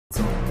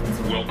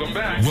Welcome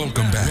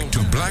back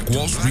to Black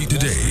Wall Street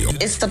Today.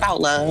 It's about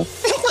love.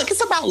 Look,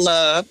 it's about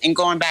love and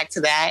going back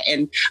to that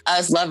and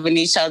us loving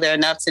each other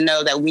enough to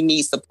know that we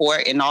need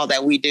support in all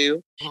that we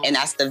do. And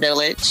that's the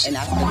village.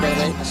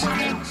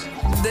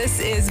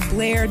 This is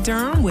Blair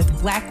Durham with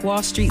Black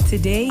Wall Street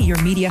Today,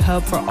 your media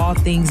hub for all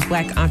things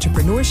Black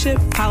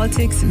entrepreneurship,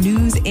 politics,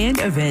 news, and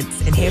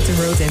events in Hampton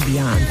Roads and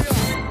beyond.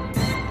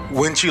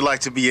 Wouldn't you like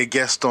to be a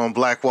guest on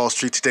Black Wall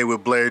Street Today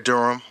with Blair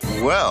Durham?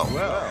 Well,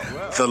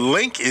 the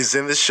link is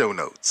in the show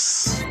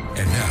notes.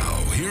 And now,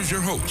 here's your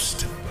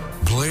host,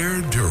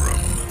 Blair Durham.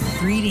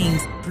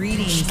 Greetings.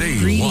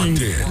 Stay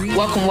locked in.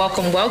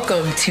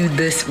 Welcome to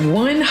this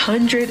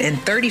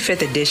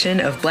 135th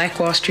edition of Black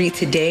Wall Street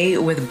Today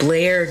with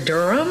Blair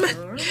Durham.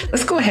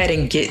 Let's go ahead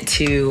and get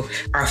to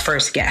our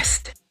first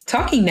guest.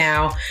 Talking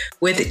now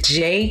with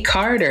Jay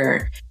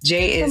Carter.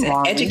 Jay is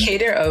an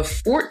educator of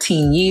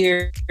 14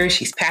 years.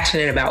 She's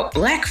passionate about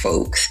Black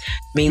folks,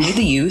 mainly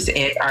the youth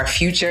and our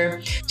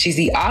future. She's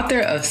the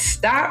author of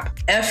Stop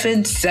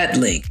Effin'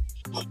 Settling,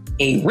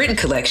 a written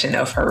collection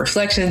of her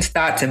reflections,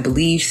 thoughts, and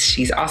beliefs.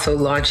 She's also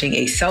launching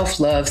a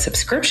self-love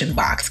subscription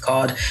box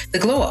called the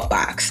Glow Up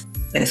Box,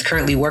 and is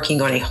currently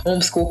working on a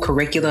homeschool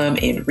curriculum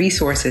and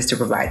resources to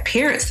provide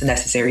parents the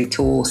necessary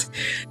tools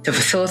to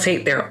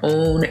facilitate their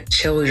own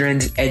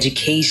children's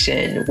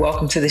education.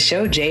 Welcome to the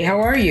show, Jay.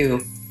 How are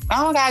you?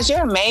 Oh my gosh,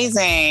 you're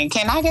amazing.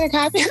 Can I get a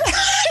copy of that?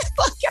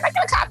 Can I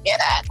get a copy of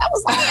that? That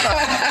was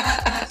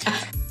awesome.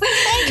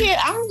 Thank you.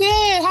 I'm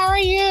good. How are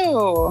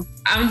you?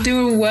 I'm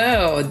doing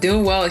well.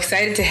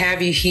 Excited to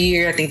have you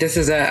here. I think this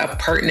is a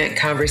pertinent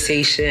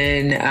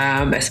conversation,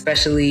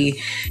 especially,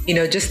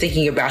 just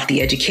thinking about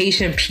the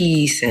education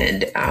piece.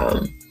 And,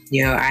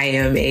 I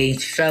am a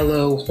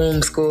fellow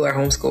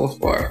homeschooled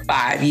for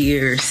 5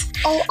 years.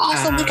 Oh,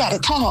 awesome. We got to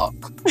talk.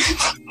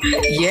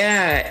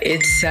 Yeah,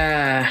 it's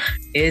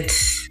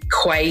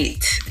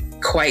quite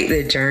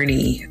the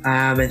journey.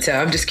 And so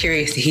I'm just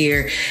curious to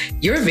hear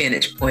your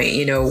vantage point.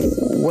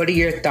 What are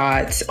your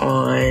thoughts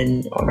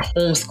on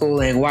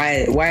homeschooling?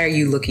 Why are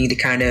you looking to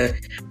kind of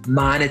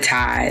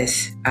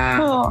monetize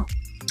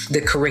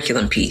the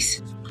curriculum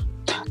piece?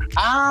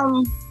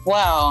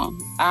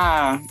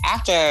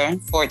 After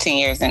 14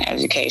 years in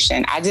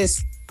education,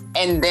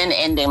 and then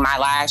ending my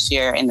last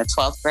year in the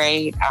 12th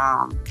grade,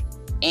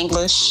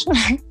 English,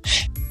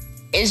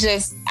 it's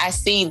just, I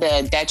see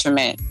the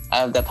detriment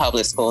of the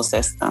public school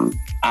system.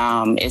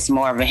 It's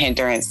more of a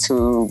hindrance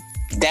to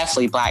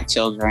definitely Black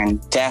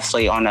children,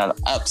 definitely on an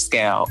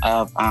upscale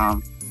of,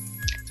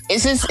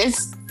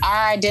 it's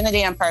our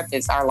identity and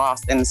purpose are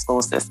lost in the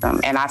school system.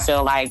 And I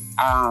feel like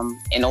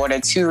in order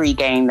to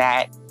regain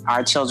that,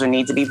 our children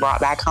need to be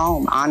brought back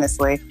home,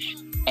 honestly,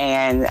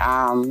 and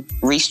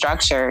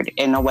restructured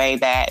in a way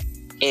that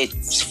it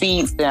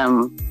feeds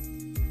them.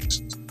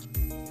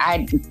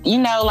 It's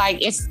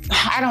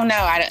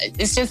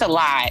just a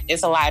lot.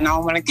 It's a lot. And I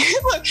don't want to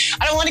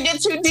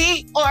get too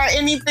deep or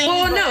anything.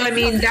 Well, no, I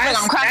mean,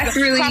 that's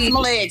really crossing my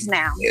legs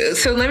now.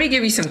 So let me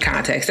give you some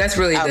context. That's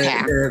really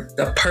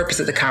the purpose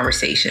of the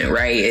conversation,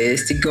 right?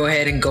 Is to go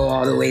ahead and go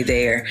all the way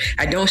there.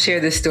 I don't share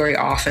this story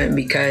often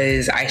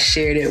because I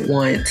shared it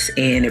once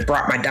and it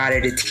brought my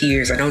daughter to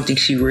tears. I don't think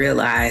she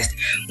realized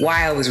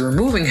why I was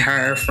removing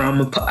her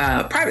from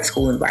a private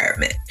school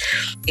environment.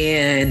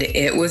 And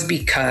it was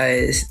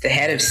because the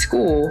head of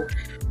school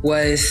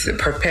was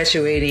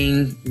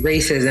perpetuating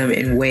racism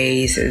in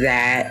ways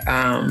that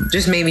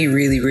just made me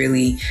really,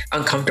 really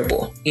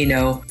uncomfortable,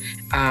 and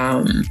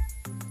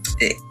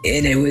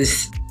it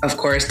was, of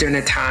course, during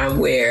a time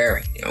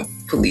where,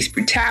 police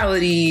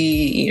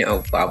brutality,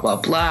 blah, blah,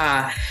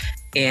 blah.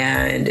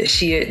 And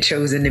she had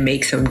chosen to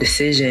make some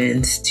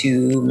decisions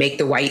to make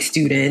the white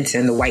students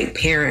and the white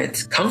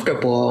parents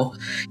comfortable,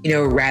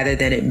 rather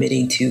than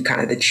admitting to kind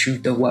of the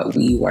truth of what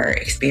we were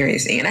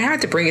experiencing. And I had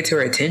to bring it to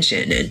her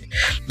attention. And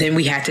then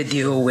we had to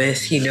deal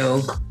with,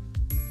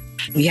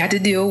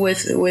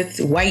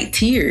 white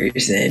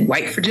tears and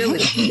white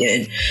fragility.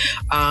 And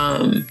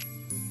I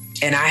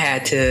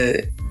had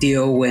to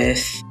deal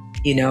with,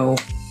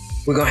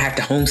 we're going to have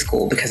to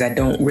homeschool because I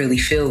don't really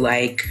feel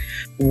like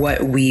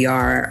what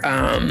we're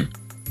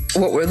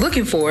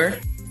looking for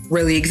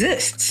really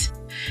exists.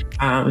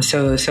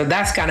 So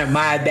that's kind of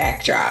my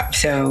backdrop.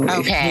 So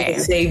okay. If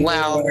you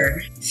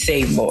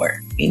save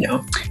more,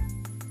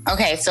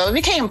 Okay, so it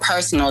became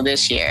personal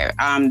this year.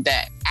 The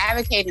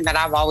advocating that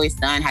I've always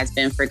done has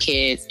been for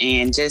kids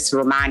and just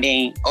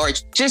reminding or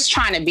just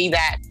trying to be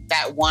that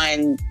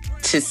one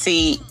to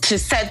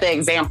set the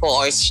example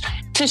or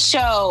to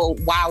show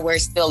why we're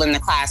still in the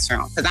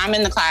classroom. Because I'm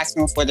in the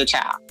classroom for the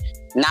child.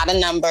 Not a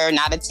number,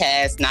 not a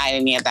test, not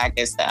any of that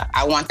good stuff.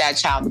 I want that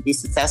child to be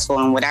successful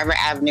in whatever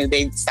avenue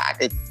they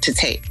decide to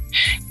take.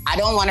 I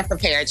don't want to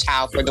prepare a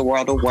child for the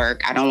world of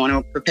work. I don't want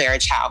to prepare a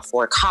child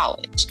for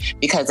college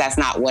because that's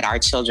not what our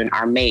children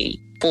are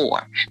made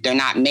for. They're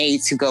not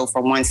made to go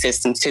from one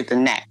system to the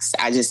next.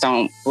 I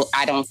don't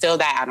feel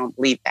that. I don't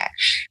believe that.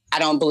 I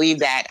don't believe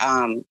that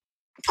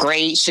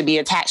grade should be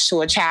attached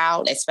to a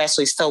child,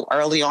 especially so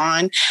early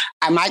on.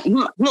 I might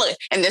look,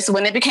 and this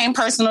when it became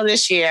personal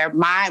this year.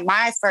 My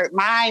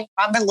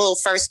little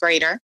first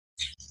grader.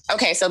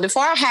 Okay, so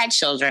before I had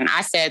children,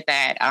 I said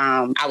that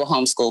I would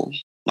homeschool.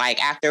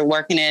 Like after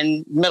working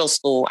in middle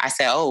school, I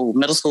said, oh,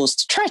 middle school is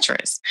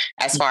treacherous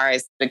as far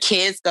as the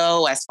kids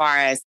go, as far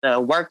as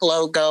the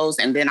workload goes.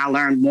 And then I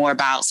learned more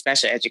about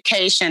special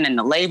education and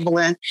the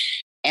labeling.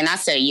 And I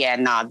said, yeah,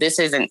 no, this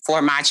isn't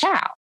for my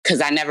child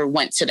because I never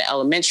went to the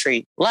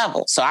elementary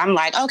level. So I'm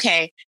like,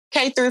 okay,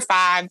 K through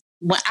 5.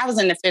 When I was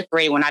in the 5th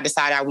grade when I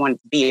decided I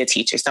wanted to be a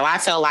teacher. So I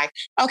felt like,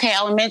 okay,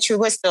 elementary,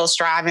 we're still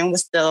striving. We're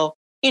still,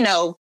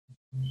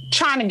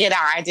 trying to get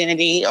our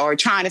identity or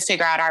trying to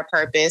figure out our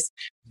purpose.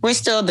 We're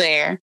still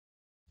there.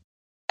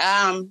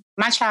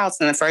 My child's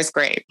in the 1st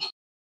grade.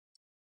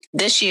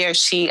 This year,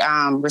 she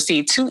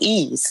received 2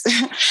 E's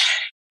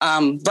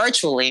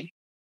virtually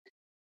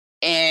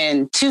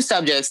in 2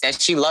 subjects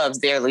that she loves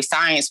dearly.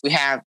 Science,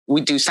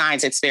 we do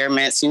science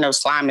experiments.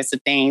 Slime is a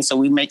thing, so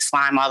we make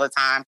slime all the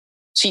time.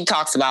 She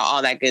talks about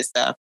all that good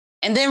stuff.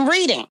 And then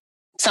reading,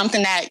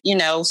 something that,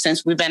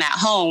 since we've been at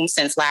home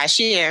since last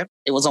year,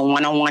 it was a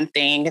one-on-one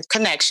thing,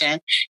 connection,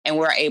 and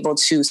we're able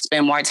to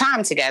spend more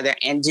time together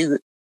and do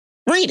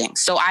reading.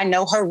 So I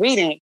know her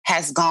reading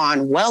has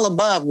gone well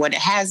above what it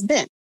has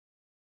been.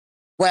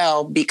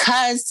 Well,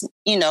 because,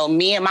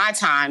 me and my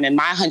time and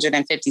my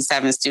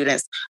 157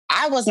 students,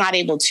 I was not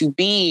able to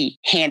be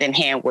hand in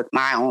hand with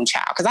my own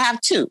child because I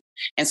have 2.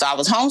 And so I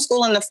was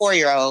homeschooling the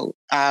 4-year-old,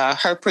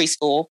 her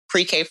preschool,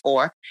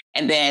 pre-K4,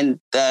 and then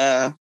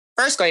the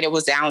 1st grader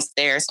was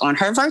downstairs on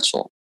her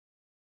virtual.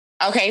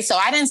 Okay, so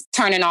I didn't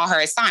turn in all her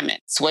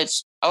assignments,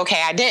 which,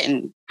 okay, I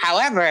didn't.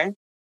 However,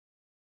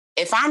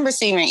 if I'm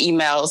receiving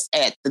emails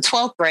at the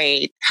 12th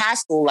grade high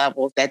school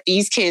level that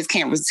these kids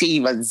can't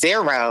receive a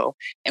 0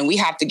 and we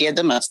have to give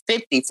them a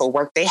 50 for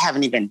work they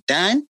haven't even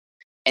done,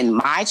 and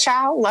my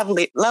child,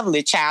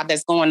 lovely child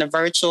that's going to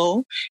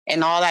virtual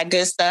and all that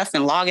good stuff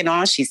and logging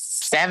on, she's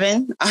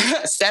 7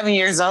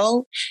 years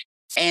old,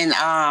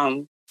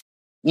 and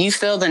you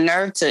feel the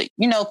nerve to,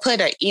 put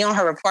an E on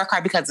her report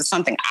card because of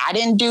something I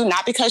didn't do,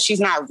 not because she's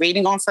not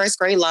reading on 1st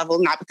grade level,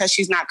 not because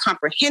she's not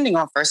comprehending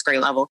on 1st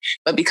grade level,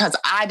 but because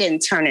I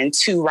didn't turn in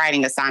 2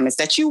 writing assignments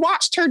that you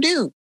watched her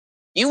do.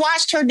 You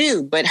watched her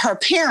do, but her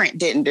parent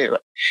didn't do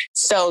it.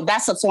 So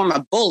that's a form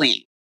of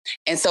bullying.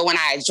 And so when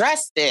I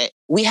addressed it,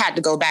 we had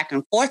to go back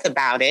and forth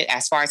about it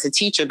as far as the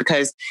teacher,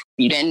 because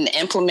you didn't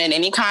implement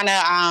any kind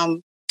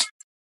of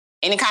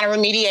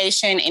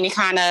remediation, any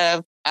kind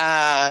of,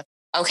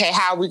 okay,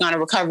 how are we going to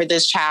recover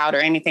this child or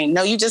anything?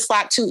 No, you just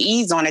slapped 2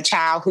 E's on a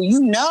child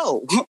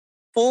who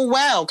full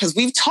well, because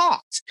we've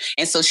talked.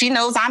 And so she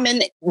knows I'm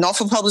in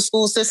Norfolk Public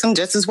School System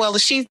just as well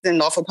as she's in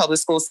Norfolk Public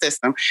School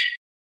System.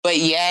 But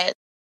yet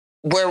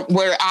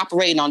we're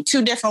operating on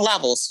 2 different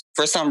levels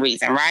for some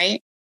reason,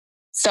 right?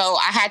 So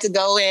I had to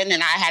go in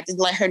and I had to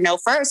let her know,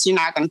 first, you're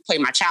not going to play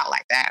my child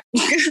like that.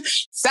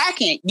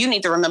 Second, you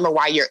need to remember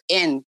why you're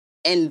in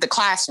the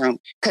classroom,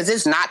 because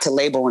it's not to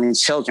label any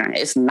children.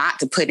 It's not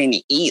to put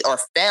any E or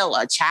fail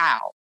a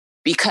child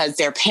because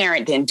their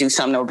parent didn't do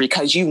something or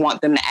because you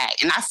want them to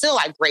act. And I feel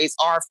like grades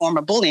are a form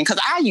of bullying because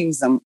I use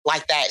them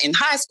like that in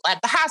high school,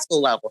 at the high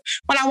school level.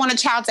 When I want a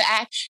child to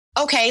act,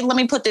 okay, let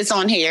me put this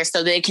on here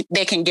so they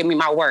can give me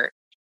my work.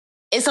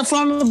 It's a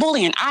form of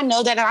bullying. I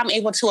know that I'm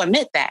able to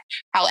admit that.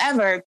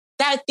 However,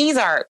 these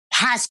are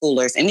high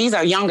schoolers and these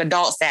are young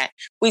adults that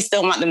we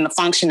still want them to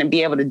function and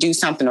be able to do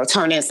something or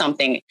turn in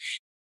something.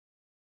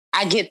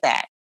 I get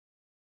that.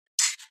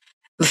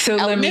 So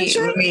let me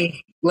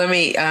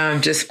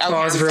just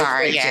pause real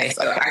quick. Yes,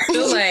 so I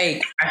feel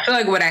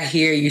like what I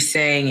hear you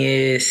saying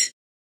is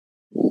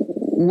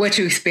what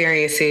you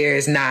experience here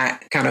is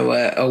not kind of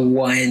a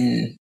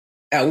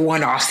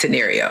one-off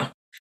scenario.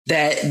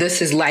 That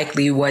this is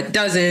likely what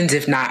dozens,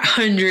 if not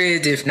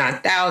hundreds, if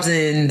not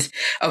thousands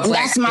of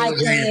Black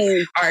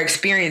children are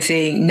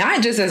experiencing,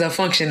 not just as a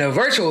function of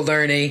virtual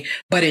learning,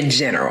 but in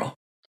general.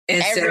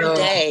 And every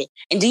day.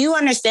 And do you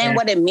understand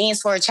what it means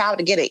for a child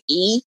to get an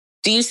E?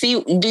 Do you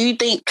think,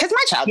 because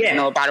my child didn't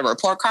know about a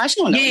report card.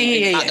 She don't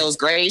know about those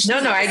grades. No,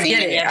 I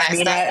get it. I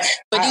mean, I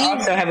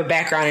also have a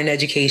background in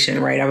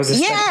education, right? I was a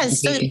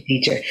education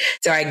teacher.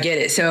 So I get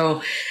it.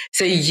 So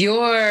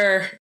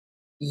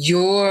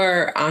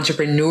your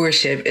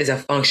entrepreneurship is a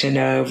function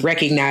of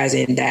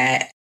recognizing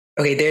that,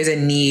 okay, there's a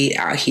need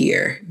out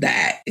here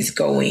that is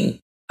going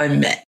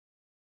unmet.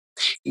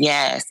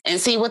 Yes. And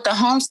see, with the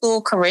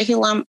homeschool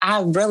curriculum,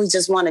 I really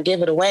just want to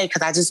give it away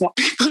because I just want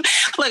people,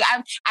 look,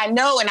 I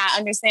know and I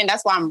understand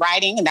that's why I'm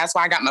writing and that's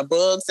why I got my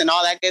books and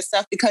all that good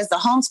stuff, because the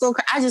homeschool,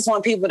 I just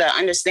want people to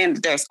understand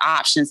that there's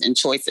options and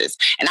choices.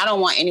 And I don't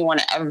want anyone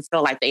to ever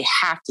feel like they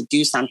have to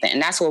do something. And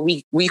that's where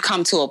we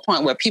come to a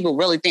point where people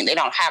really think they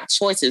don't have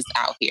choices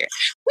out here.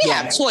 We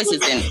have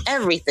choices in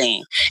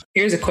everything.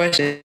 Here's a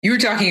question. You were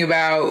talking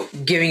about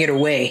giving it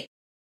away.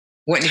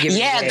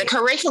 The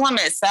curriculum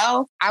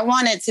itself, I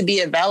want it to be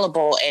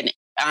available and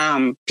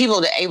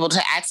people to able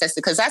to access it,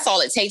 because that's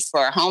all it takes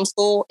for a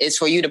homeschool is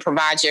for you to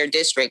provide your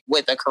district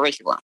with a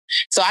curriculum.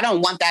 So I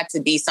don't want that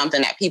to be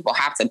something that people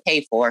have to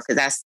pay for,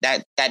 because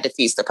that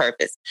defeats the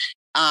purpose.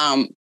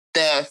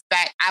 The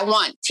fact I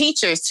want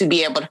teachers to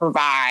be able to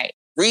provide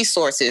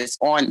resources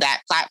on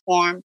that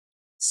platform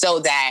so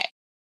that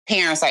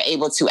parents are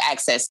able to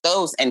access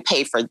those and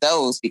pay for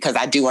those, because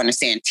I do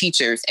understand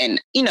teachers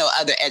and,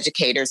 other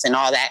educators and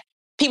all that.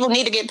 People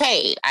need to get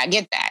paid. I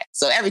get that.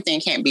 So everything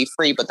can't be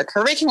free, but the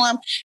curriculum,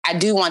 I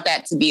do want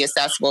that to be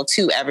accessible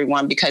to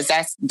everyone, because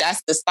that's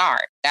the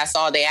start. That's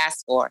all they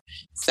ask for.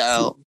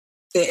 So,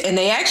 and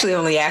they actually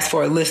only ask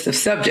for a list of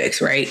subjects,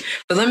 right?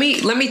 But let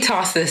me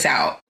toss this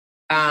out.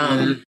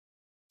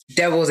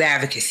 Devil's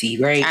advocacy,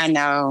 right? I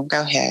know.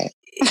 Go ahead.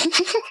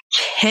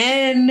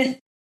 Can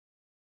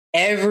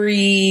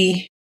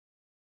every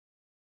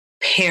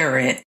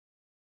parent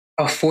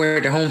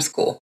afford to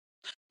homeschool?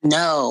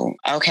 No.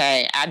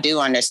 Okay. I do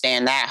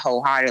understand that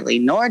wholeheartedly.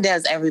 Nor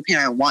does every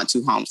parent want to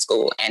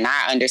homeschool. And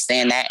I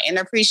understand that and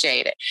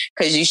appreciate it,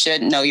 because you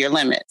should know your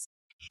limits.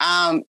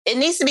 It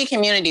needs to be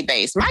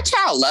community-based. My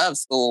child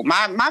loves school.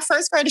 My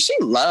first grader, she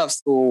loves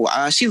school.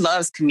 She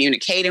loves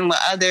communicating with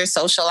others,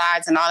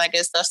 socialize and all that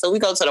good stuff. So we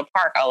go to the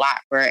park a lot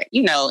for,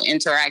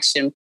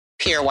 interaction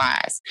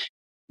peer-wise.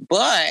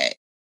 But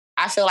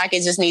I feel like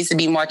it just needs to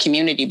be more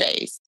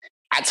community-based.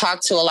 I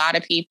talk to a lot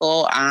of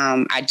people.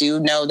 I do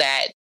know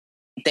that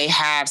they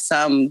have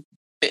some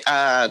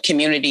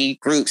community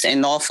groups in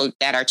Norfolk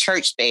that are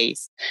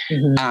church-based,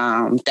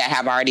 that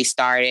have already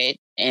started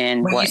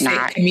and when whatnot. You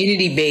say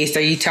community-based,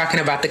 are you talking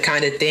about the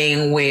kind of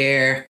thing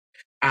where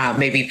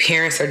maybe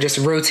parents are just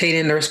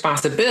rotating the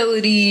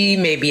responsibility?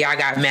 Maybe I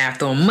got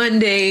math on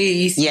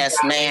Mondays. Yes,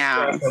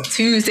 ma'am. On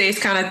Tuesdays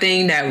kind of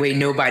thing. That way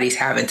nobody's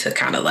having to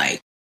kind of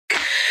like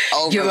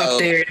give up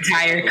their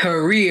entire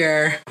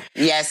career.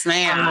 Yes,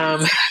 ma'am.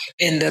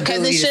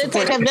 Because it should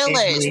take a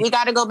village. We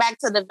got to go back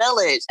to the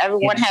village.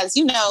 Everyone has,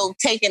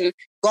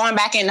 going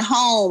back in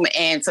home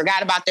and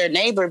forgot about their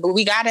neighbor, but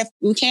we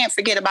can't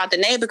forget about the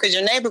neighbor, because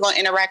your neighbor going to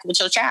interact with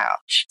your child.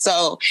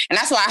 So, and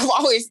that's why I've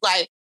always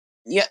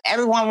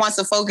everyone wants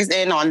to focus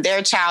in on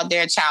their child,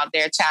 their child,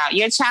 their child.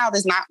 Your child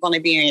is not going to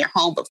be in your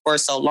home but for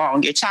so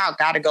long. Your child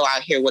got to go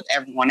out here with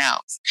everyone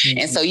else.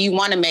 And so you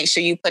want to make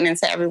sure you put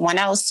into everyone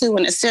else too.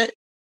 And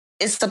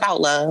it's about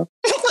love.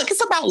 Look,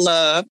 it's about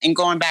love and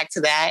going back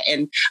to that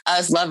and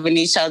us loving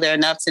each other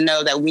enough to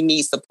know that we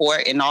need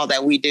support in all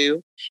that we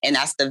do. And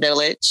that's the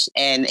village.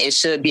 And it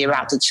should be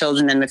about the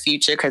children in the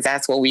future, because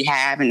that's what we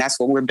have and that's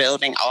what we're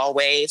building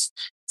always.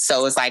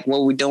 So it's like,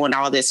 what we're doing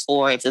all this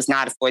for if it's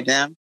not for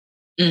them?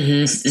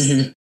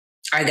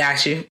 I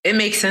got you. It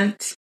makes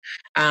sense.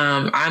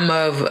 I'm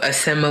of a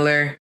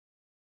similar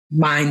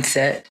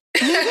mindset.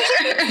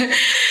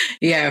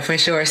 Yeah, for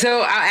sure.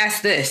 So I'll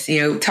ask this,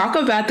 talk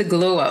about the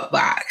Glow Up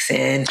box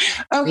and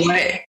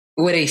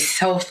what a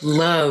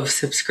self-love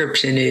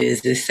subscription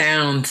is. It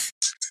sounds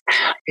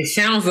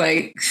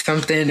like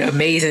something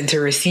amazing to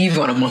receive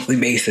on a monthly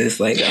basis.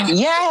 So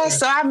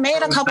I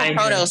made a couple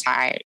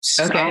prototypes.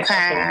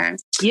 Okay.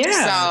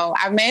 Yeah. So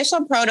I made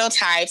some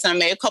prototypes and I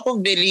made a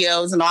couple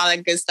videos and all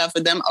that good stuff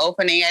with them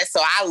opening it.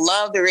 So I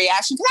love the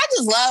reaction,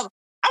 because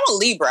I'm a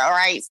Libra,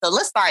 right? So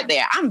let's start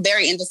there. I'm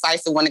very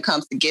indecisive when it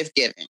comes to gift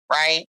giving,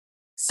 right?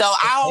 So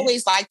I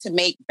always like to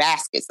make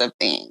baskets of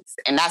things.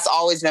 And that's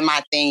always been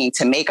my thing,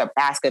 to make a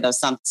basket of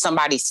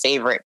somebody's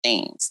favorite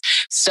things.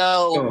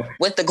 So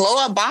with the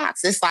Glow Up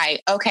box, it's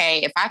like, okay,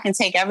 if I can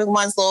take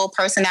everyone's little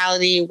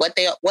personality, what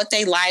they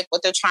like,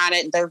 what they're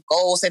their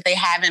goals that they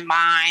have in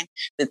mind,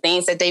 the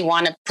things that they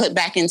want to put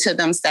back into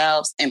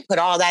themselves, and put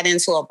all that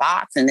into a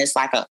box. And it's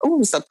like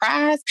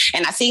surprise.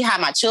 And I see how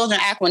my children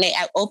act when they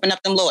open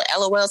up them little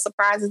LOL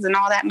surprises and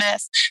all that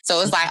mess.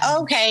 So it's like,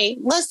 okay,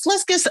 let's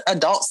give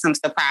adults some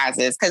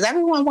surprises, because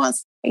everyone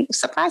wants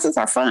surprises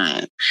are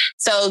fun.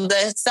 So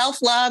the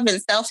self-love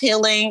and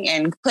self-healing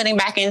and putting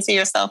back into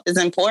yourself is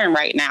important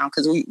right now,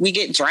 because we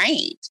get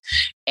drained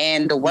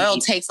and the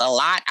world takes a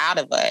lot out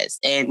of us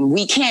and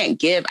we can't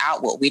give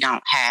out what we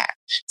don't have.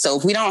 So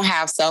if we don't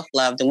have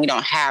self-love, then we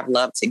don't have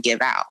love to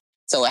give out.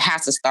 So it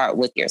has to start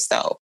with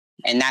yourself.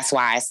 And that's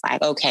why it's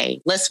like,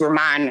 okay, let's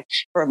remind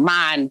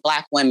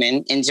Black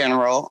women in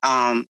general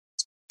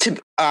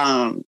to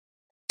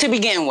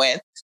begin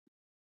with,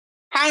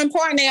 how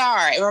important they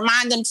are, and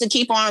remind them to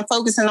keep on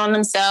focusing on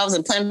themselves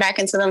and putting back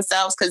into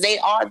themselves, because they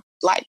are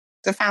like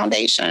the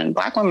foundation.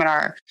 Black women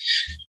are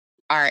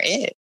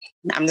it.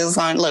 I'm just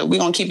going, look, we're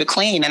going to keep it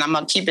clean and I'm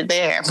going to keep it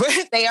there.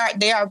 But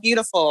they are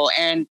beautiful.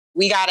 And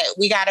we gotta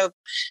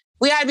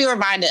be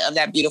reminded of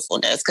that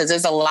beautifulness, because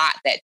there's a lot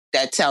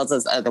that tells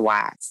us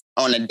otherwise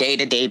on a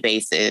day-to-day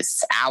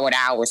basis, hour to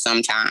hour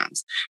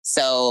sometimes.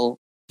 So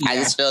I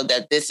just feel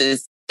that this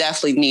is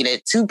definitely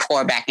needed to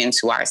pour back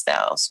into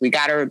ourselves. We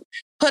got to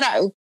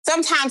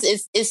sometimes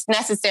it's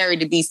necessary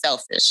to be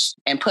selfish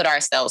and put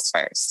ourselves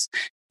first.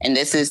 And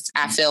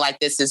I feel like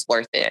this is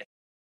worth it.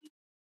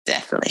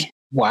 Definitely.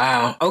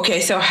 Wow. Okay.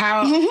 So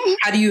how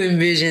do you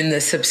envision the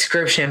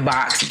subscription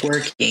box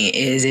working?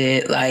 Is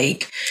it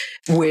like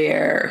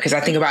where, because I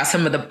think about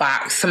some of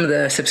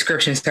the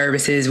subscription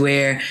services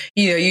where,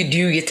 you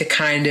do get to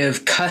kind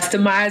of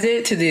customize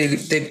it to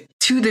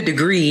the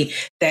degree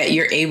that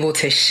you're able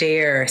to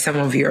share some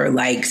of your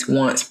likes,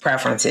 wants,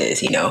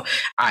 preferences.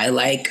 I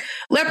like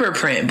leopard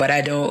print, but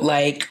I don't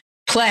like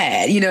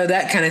plaid,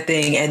 that kind of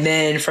thing. And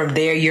then from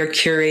there, you're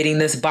curating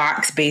this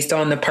box based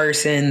on the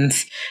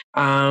person's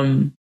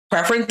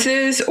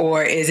preferences,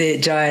 or is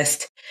it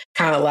just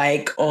kind of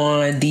like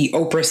on the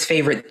Oprah's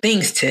favorite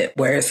things tip,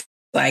 where it's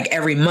like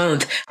every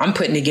month I'm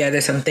putting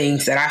together some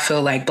things that I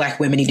feel like Black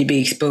women need to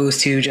be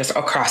exposed to just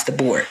across the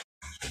board?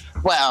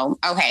 Well,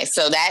 okay,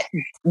 so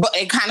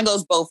it kind of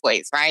goes both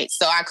ways, right?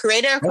 So I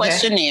created a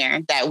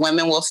questionnaire that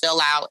women will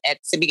fill out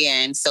to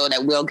begin, so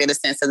that we'll get a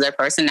sense of their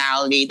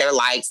personality, their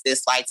likes,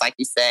 dislikes, like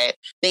you said,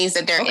 things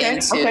that they're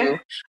into,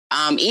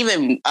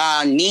 even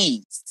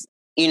needs.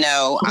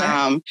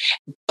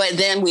 But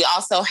then we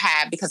also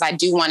have, because I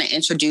do want to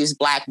introduce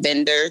Black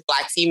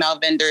female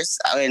vendors,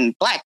 and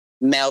Black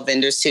male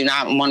vendors too.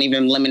 I won't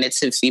even limit it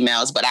to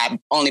females, but I've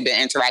only been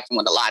interacting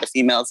with a lot of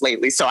females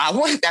lately. So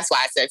that's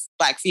why I said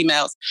Black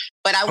females.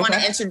 But I want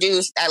to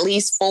introduce at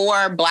least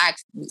 4 Black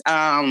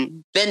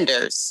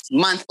vendors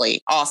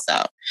monthly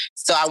also.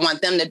 So I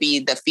want them to be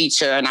the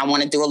feature, and I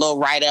want to do a little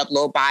write-up,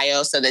 little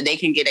bio, so that they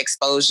can get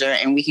exposure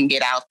and we can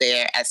get out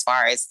there as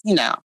far as,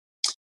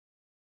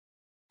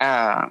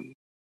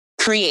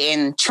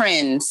 creating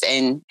trends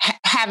and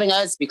having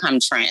us become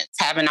trends,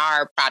 having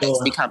our products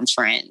become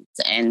trends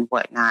and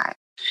whatnot.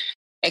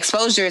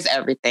 Exposure is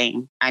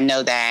everything. I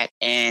know that.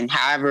 And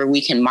however we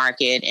can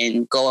market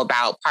and go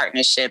about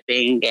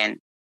partnershiping and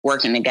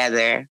working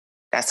together,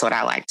 that's what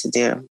I like to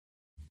do.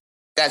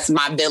 That's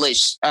my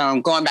village.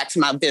 Going back to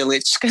my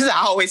village, because I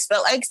always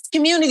felt like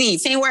community,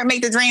 teamwork,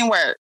 make the dream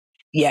work.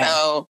 Yeah.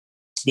 So,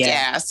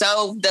 yeah.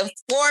 So the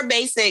 4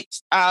 basic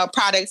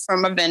products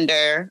from a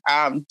vendor,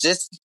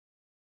 just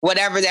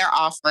whatever they're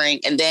offering.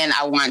 And then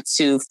I want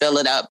to fill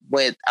it up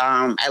with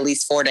at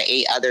least 4 to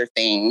 8 other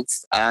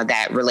things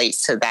that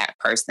relates to that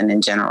person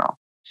in general.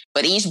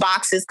 But each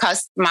box is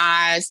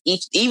customized.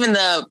 Even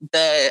the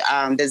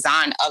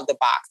design of the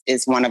box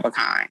is one of a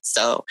kind.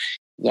 So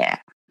yeah,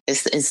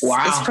 it's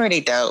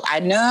pretty dope. I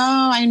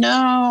know. I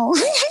know.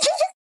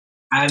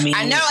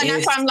 And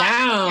that's why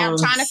I'm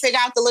trying to figure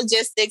out the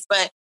logistics,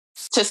 but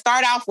to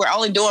start off, we're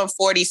only doing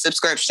 40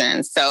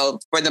 subscriptions. So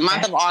for the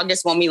month of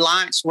August, when we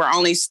launch, we're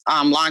only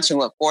launching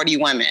with 40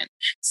 women.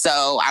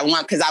 So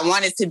because I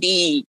want it to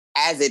be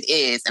as it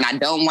is, and I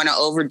don't want to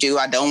overdo.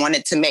 I don't want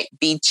it to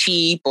be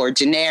cheap or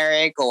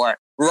generic or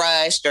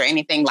rushed or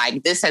anything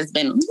like this. I've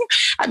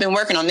been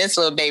working on this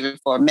little baby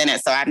for a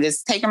minute. So I'm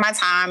just taking my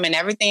time, and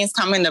everything's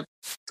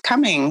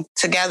coming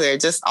together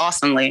just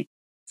awesomely.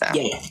 So.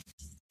 Yeah,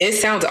 it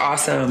sounds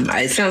awesome.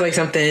 It sounds like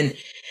something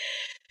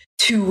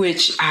to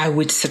which I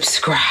would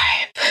subscribe.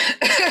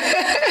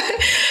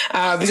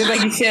 Because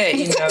like you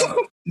said,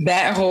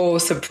 that whole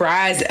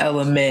surprise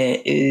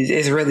element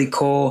is really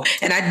cool.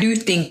 And I do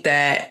think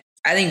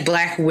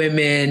Black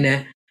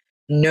women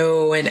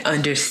know and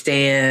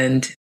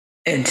understand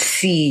and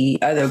see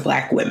other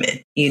Black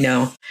women,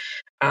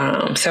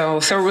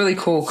 So really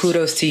cool.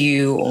 Kudos to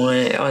you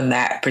on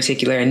that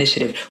particular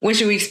initiative. When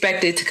should we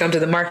expect it to come to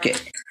the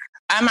market?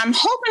 I'm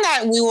hoping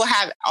that we will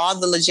have all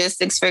the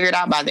logistics figured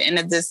out by the end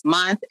of this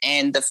month,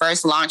 and the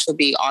first launch will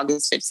be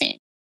August 15th.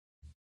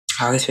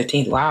 August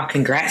 15th. Wow.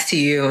 Congrats to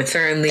you. And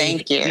certainly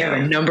thank you. You have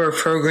a number of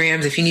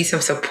programs. If you need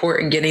some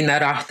support in getting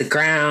that off the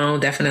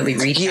ground, definitely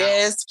reach out.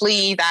 Yes,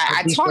 please.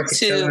 I talked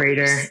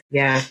to...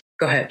 Yeah.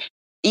 Go ahead.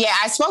 Yeah,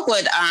 I spoke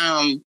with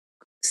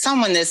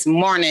someone this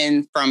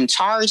morning from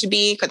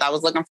ChargeBee, because I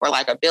was looking for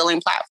like a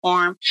billing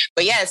platform.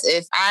 But yes,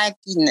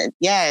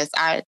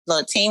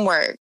 look,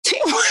 teamwork.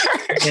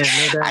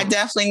 Yeah, no, I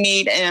definitely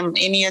need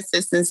any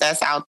assistance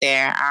that's out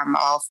there. I'm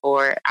all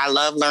for it. I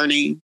love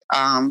learning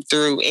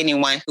through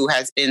anyone who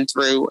has been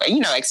through,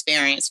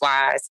 experience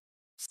wise.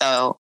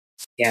 So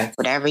yeah,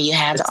 whatever you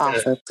have to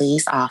offer,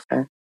 please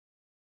offer.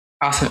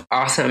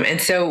 Awesome. And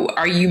so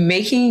are you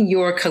making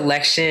your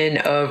collection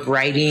of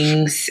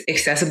writings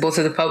accessible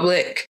to the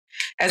public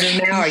as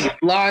of now? Are you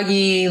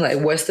blogging? Like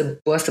what's the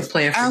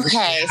plan for this?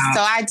 Okay, so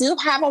I do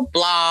have a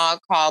blog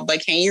called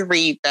But Can You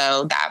Read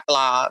Though?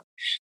 .blog.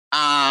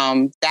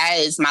 That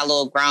is my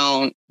little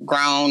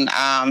grown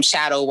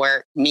shadow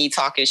work, me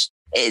talking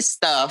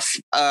stuff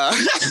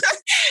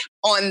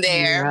on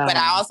there. Yeah. But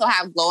I also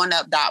have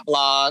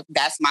glowingup.blog.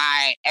 That's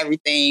my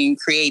everything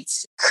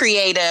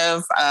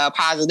creative,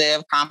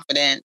 positive,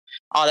 confident,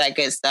 all that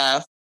good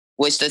stuff,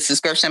 which the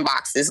subscription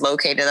box is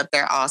located up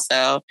there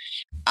also.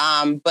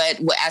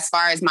 But as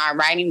far as my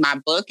writing, my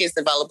book is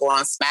available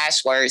on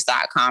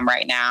smashwords.com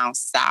right now.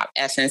 Stop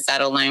effing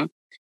settling.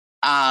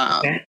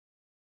 Okay.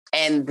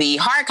 And the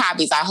hard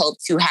copies I hope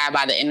to have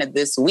by the end of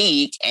this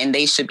week, and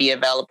they should be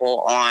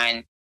available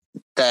on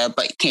the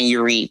But Can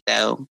You Read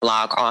Though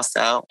blog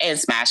also, and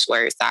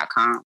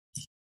smashwords.com.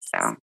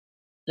 So.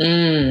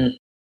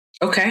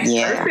 Okay.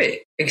 Yeah.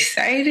 Perfect.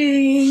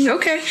 Exciting.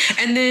 Okay.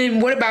 And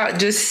then what about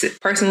just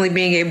personally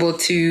being able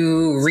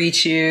to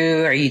reach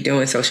you? Are you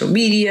doing social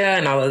media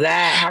and all of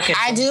that?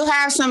 I do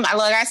have some. Look,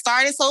 I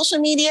started social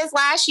medias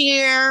last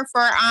year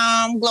for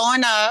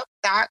glowingup.com.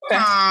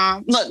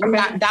 Okay. Look,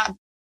 okay.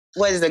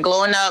 What is it?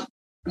 Glowing Up.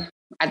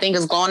 I think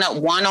it's Glowing Up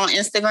 1 on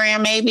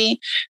Instagram, maybe.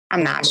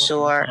 I'm not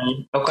sure.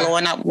 Okay.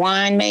 Glowing Up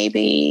 1,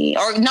 maybe.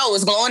 Or no,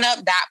 it's Glowing Up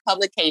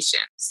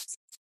Publications,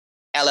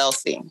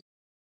 LLC.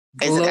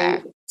 Is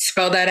that?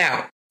 Spell that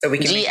out so we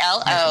can.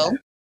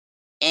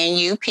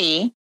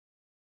 GLONUP,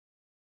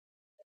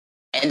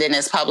 and then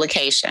it's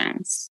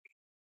Publications.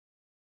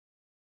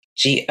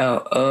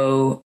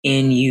 GLONUP.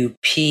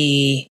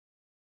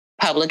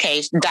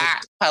 Publications.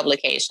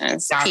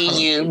 PUBLICATIONS.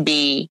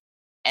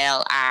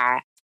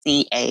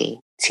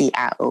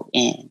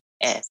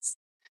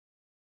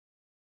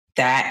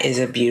 That is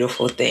a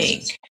beautiful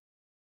thing.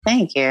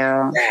 Thank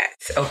you.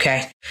 That's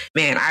okay.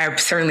 Man, I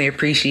certainly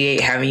appreciate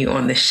having you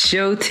on the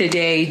show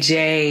today,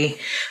 Jay.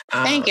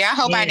 Thank you. I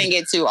hope I didn't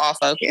get too off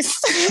focus.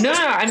 No,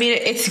 I mean,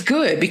 it's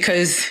good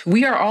because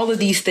we are all of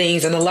these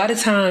things. And a lot of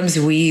times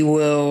we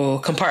will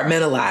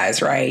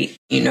compartmentalize, right?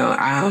 You know,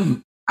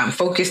 I'm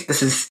focused.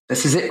 This is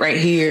it right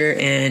here.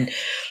 And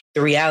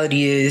the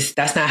reality is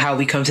that's not how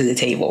we come to the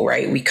table,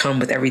 right? We come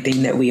with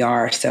everything that we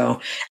are. So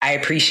I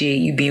appreciate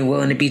you being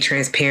willing to be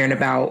transparent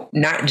about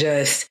not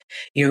just,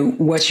 you know,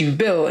 what you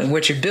built and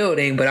what you're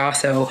building, but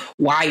also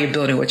why you're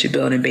building what you're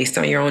building based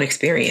on your own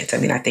experience. I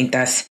mean, I think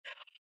that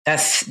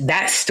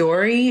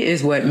story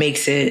is what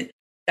makes it,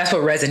 that's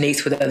what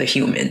resonates with other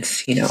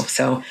humans, you know?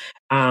 So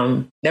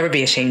never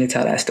be ashamed to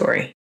tell that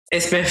story.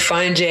 It's been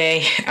fun,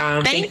 Jay.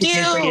 Thank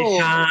you for your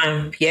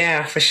time.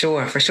 Yeah, for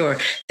sure.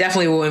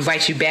 Definitely will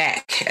invite you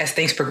back as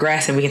things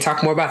progress and we can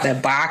talk more about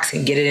that box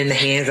and get it in the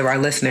hands of our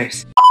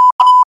listeners.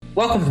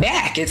 Welcome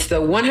back. It's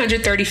the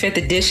 135th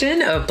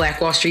edition of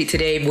Black Wall Street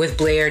Today with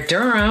Blair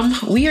Durham.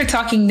 We are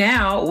talking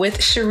now with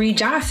Cherie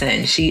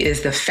Johnson. She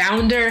is the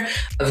founder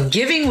of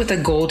Giving with a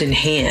Golden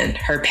Hand.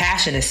 Her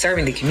passion is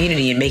serving the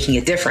community and making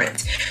a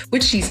difference,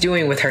 which she's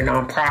doing with her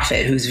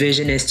nonprofit, whose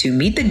vision is to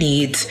meet the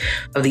needs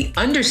of the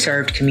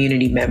underserved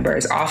community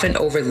members, often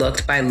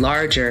overlooked by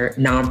larger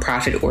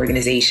nonprofit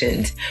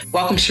organizations.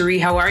 Welcome, Cherie.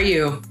 How are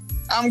you?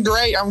 I'm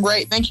great.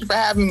 Thank you for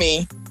having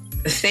me.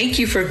 Thank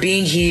you for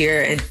being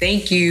here and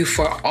thank you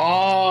for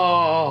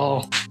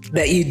all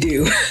that you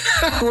do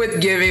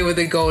with Giving with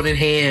a Golden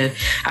Hand.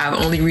 I've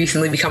only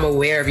recently become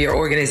aware of your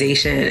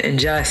organization and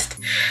just,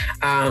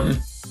 I'm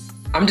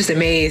just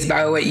amazed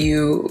by what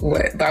you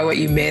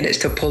manage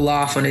to pull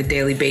off on a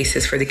daily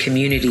basis for the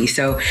community.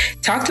 So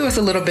talk to us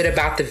a little bit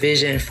about the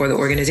vision for the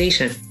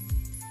organization.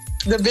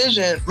 My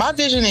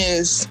vision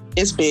is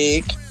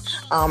big.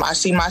 I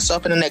see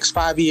myself in the next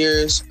 5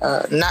 years,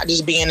 not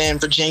just being in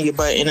Virginia,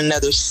 but in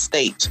another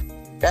state.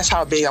 That's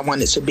how big I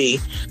want it to be.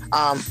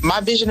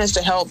 My vision is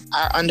to help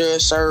our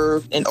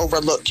underserved and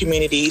overlooked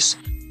communities.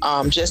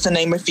 Just to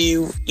name a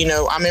few, you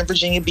know, I'm in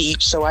Virginia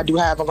Beach, so I do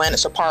have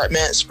Atlantis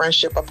Apartments,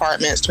 Friendship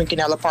Apartments,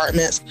 Twinkenell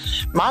Apartments.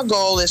 My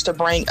goal is to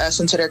bring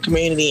us into their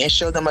community and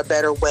show them a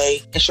better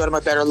way and show them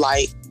a better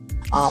light.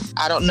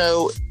 I don't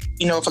know,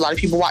 you know, if a lot of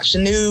people watch the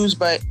news,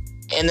 but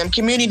in them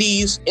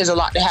communities is a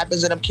lot that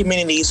happens in them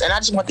communities. And I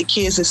just want the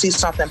kids to see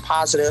something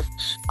positive.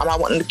 I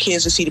want the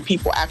kids to see the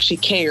people actually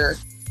care.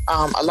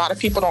 A lot of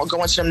people don't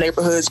go into them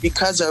neighborhoods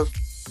because of,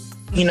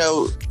 you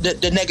know,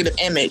 the negative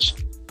image.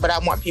 But I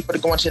want people to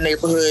go into the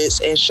neighborhoods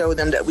and show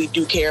them that we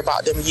do care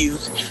about them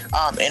youth.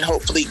 And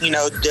hopefully, you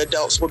know, the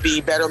adults will be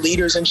better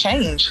leaders and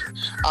change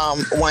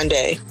one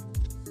day.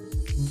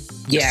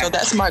 Yeah. So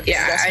that's my...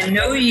 Yeah, I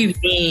know you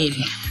mean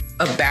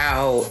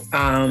about...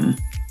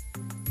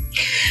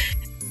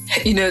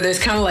 you know, there's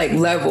kind of like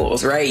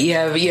levels, right? You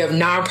have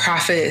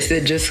nonprofits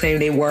that just claim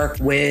they work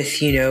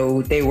with, you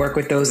know, they work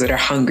with those that are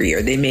hungry,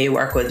 or they may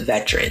work with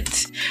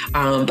veterans.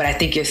 But I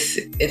think it's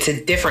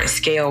a different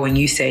scale when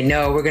you say,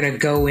 no, we're going to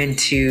go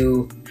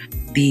into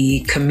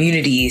the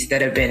communities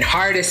that have been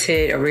hardest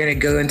hit, or we're going to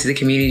go into the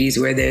communities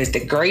where there's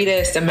the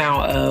greatest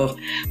amount of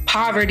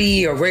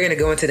poverty, or we're going to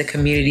go into the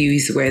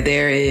communities where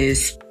there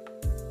is,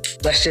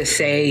 let's just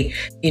say,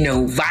 you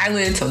know,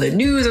 violence on the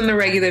news on a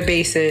regular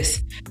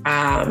basis,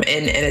 and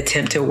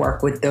attempt to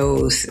work with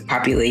those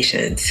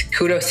populations.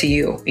 Kudos to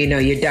you. You know,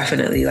 you're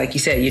definitely, like you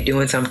said, you're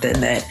doing something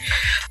that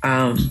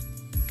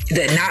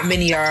that not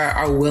many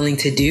are willing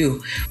to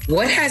do.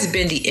 What has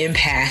been the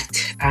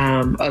impact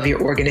of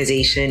your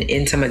organization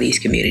in some of these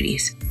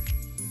communities?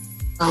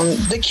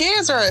 The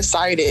kids are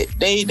excited.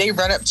 They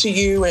run up to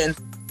you and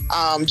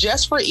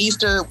just for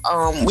Easter,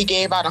 we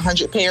gave out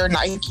 100 pair of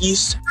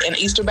Nikes in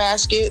Easter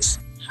baskets.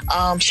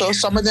 So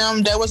some of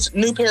them, there was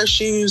new pair of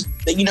shoes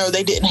that, you know,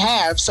 they didn't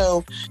have.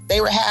 So they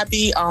were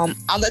happy.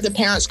 I let the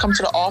parents come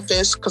to the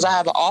office because I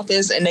have an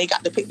office, and they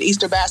got to pick the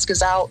Easter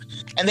baskets out.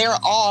 And they were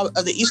all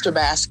of the Easter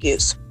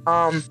baskets.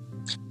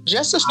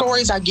 Just the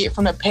stories I get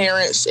from the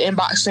parents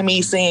inboxing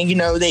me saying, you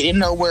know, they didn't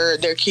know where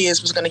their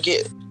kids was going to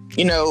get,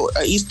 you know,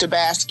 an Easter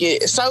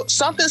basket. So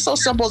something so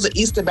simple as an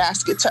Easter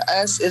basket to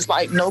us is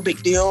like no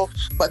big deal,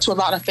 but to a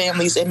lot of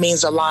families, it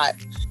means a lot.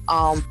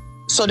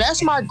 So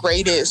that's my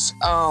greatest,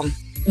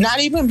 not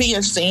even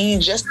being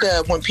seen, just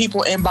when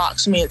people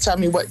inbox me and tell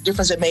me what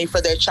difference it made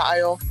for their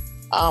child.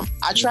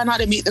 I try not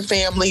to meet the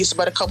families,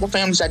 but a couple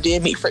families I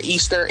did meet for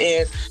Easter,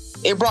 and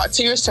it brought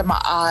tears to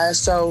my eyes.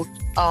 So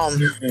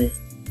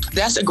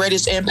that's the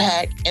greatest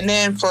impact. And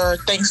then for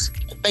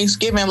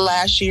Thanksgiving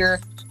last year,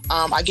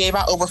 I gave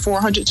out over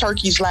 400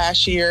 turkeys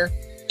last year.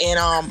 And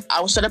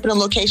I was set up in a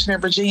location in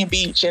Virginia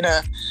Beach, and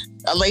a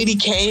lady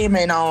came,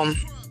 and I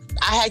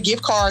had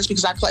gift cards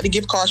because I collected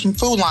gift cards from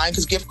Food Line,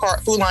 because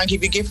Food Line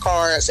give you gift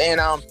cards. And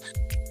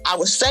I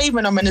was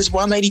saving them, and this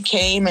one lady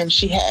came, and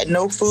she had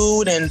no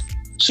food, and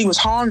she was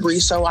hungry.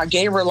 So I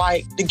gave her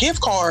like the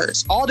gift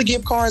cards, all the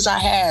gift cards I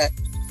had.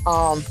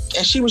 And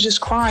she was just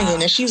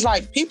crying, and she's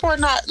like, people are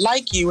not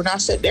like you. And I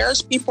said,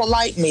 there's people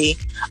like me.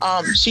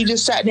 She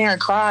just sat there and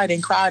cried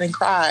and cried and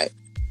cried.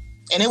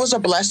 And it was a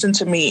blessing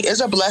to me.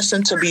 It's a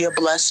blessing to be a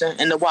blessing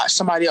and to watch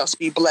somebody else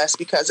be blessed.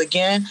 Because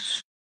again,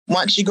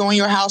 once you go in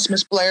your house,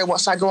 Miss Blair,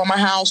 once I go in my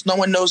house, no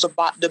one knows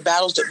about the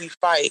battles that we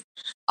fight.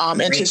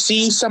 And to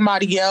see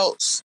somebody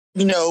else,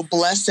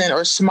 blessing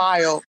or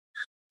smile,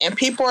 and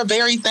people are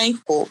very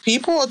thankful.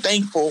 People are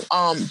thankful.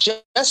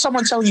 Just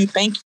someone telling you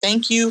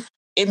thank you,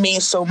 it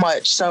means so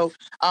much. So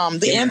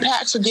the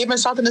impacts of giving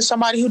something to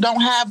somebody who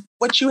don't have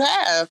what you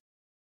have.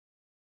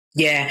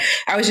 Yeah,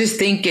 I was just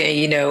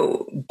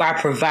thinking, by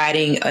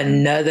providing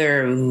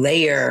another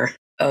layer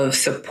of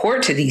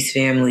support to these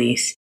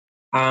families,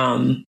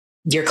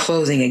 you're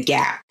closing a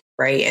gap,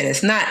 right? And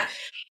it's not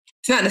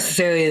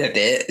necessarily that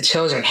the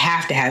children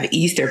have to have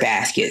Easter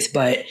baskets,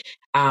 but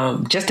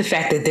just the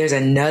fact that there's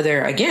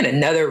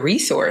another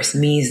resource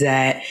means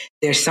that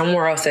there's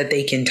somewhere else that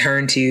they can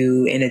turn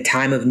to in a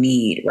time of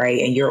need,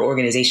 right? And your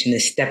organization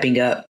is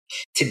stepping up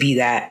to be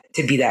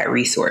that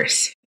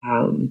resource.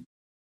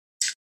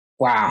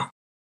 Wow.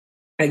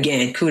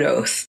 Again,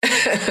 kudos.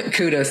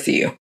 Kudos to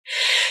you.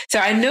 So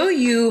I know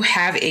you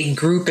have a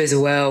group as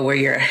well where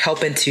you're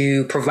helping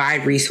to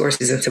provide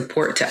resources and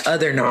support to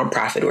other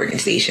nonprofit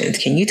organizations.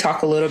 Can you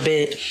talk a little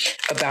bit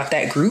about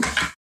that group?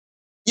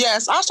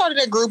 Yes, I started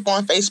a group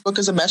on Facebook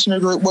as a messenger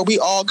group where we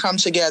all come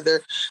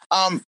together.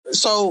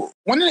 So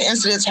one of the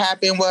incidents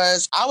happened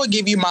was I would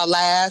give you my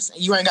last,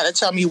 and you ain't got to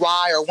tell me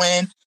why or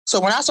when. So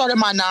when I started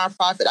my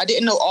nonprofit, I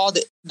didn't know all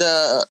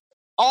the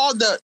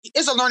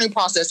it's a learning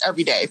process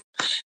every day.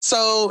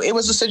 So it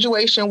was a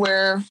situation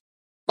where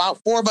about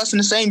 4 of us in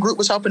the same group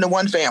was helping the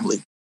one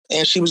family,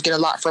 and she was getting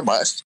a lot from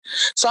us.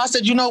 So I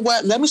said, you know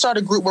what? Let me start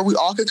a group where we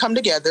all could come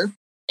together.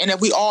 And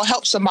if we all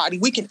help somebody,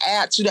 we can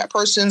add to that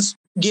person's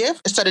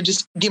gift instead of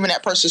just giving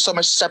that person so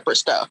much separate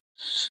stuff.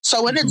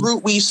 So in the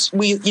group, we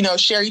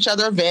share each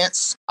other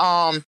events.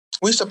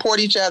 We support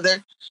each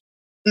other.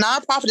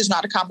 Nonprofit is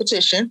not a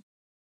competition.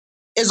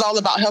 It's all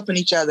about helping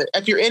each other.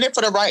 If you're in it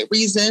for the right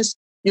reasons,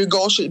 your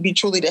goal should be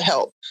truly to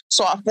help.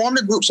 So I formed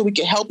a group so we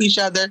can help each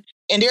other.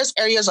 And there's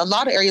a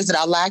lot of areas that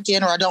I lack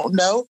in or I don't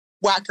know,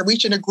 where I can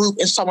reach in a group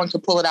and someone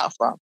can pull it out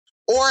from.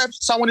 Or if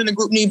someone in the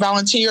group needs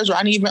volunteers or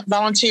I need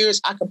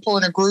volunteers, I can pull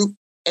in a group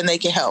and they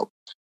can help.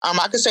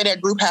 I could say that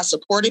group has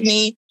supported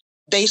me.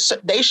 They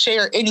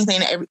share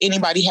anything that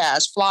anybody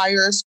has,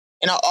 flyers.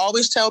 And I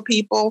always tell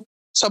people,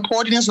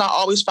 supporting is not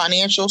always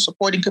financial.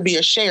 Supporting could be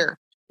a share.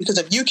 Because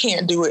if you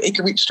can't do it, it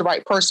can reach the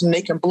right person.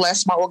 They can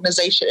bless my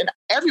organization and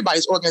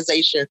everybody's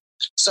organization.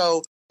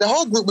 So the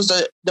whole group was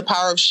the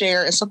power of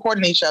share and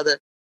supporting each other.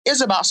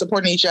 It's about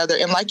supporting each other.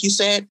 And like you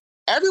said,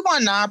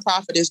 everyone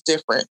nonprofit is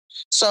different.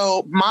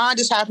 So mine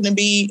just happened to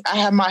be, I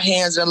have my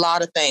hands in a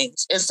lot of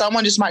things. And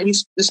someone just might be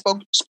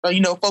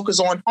focus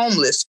on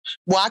homeless.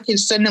 Well, I can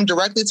send them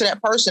directly to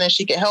that person and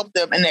she can help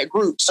them in that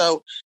group.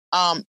 So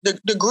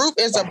the group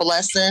is a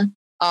blessing.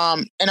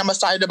 And I'm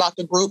excited about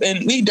the group,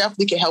 and we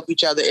definitely can help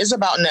each other. It's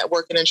about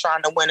networking and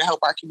trying to win and help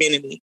our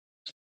community.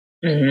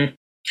 Mm-hmm.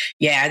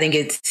 Yeah, I think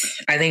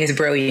it's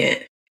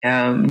brilliant.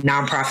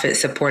 Nonprofits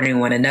supporting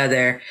one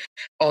another.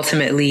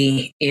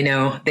 Ultimately,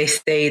 they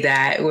say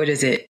that,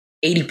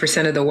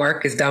 80% of the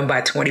work is done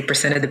by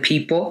 20% of the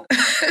people.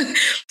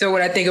 So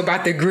when I think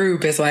about the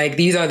group, it's like,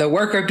 these are the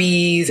worker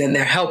bees and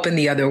they're helping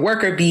the other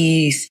worker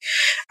bees.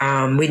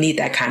 We need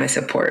that kind of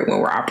support when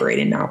we're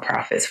operating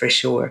nonprofits for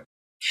sure.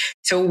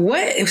 So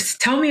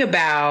tell me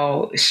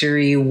about,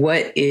 Cherie,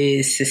 what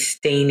is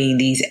sustaining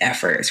these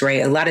efforts,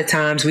 right? A lot of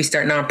times we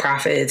start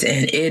nonprofits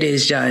and it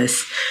is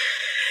just,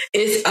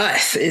 it's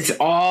us. It's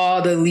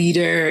all the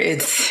leader.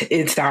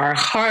 It's our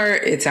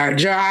heart. It's our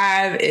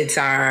drive. It's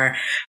our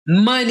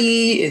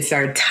money. It's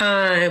our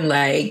time.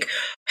 Like,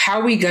 how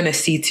are we going to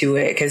see to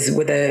it? Because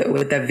with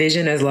a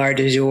vision as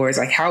large as yours,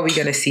 like, how are we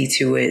going to see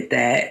to it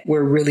that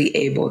we're really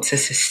able to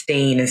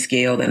sustain and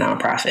scale the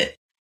nonprofit?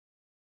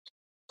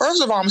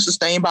 First of all, I'm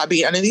sustained by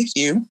being underneath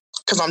you,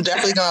 because I'm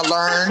definitely going to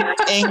learn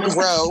and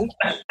grow.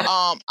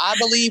 I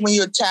believe when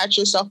you attach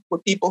yourself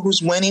with people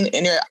who's winning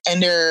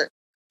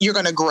you're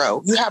going to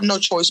grow. You have no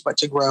choice but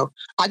to grow.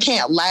 I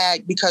can't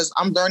lag because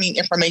I'm learning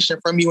information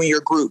from you and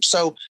your group.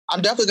 So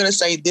I'm definitely going to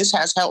say this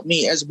has helped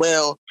me as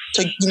well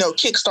to,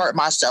 kickstart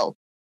myself.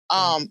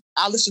 I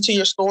listen to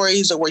your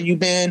stories of where you've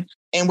been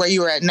and where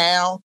you're at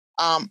now.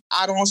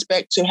 I don't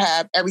expect to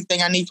have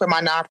everything I need for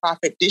my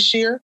nonprofit this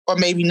year or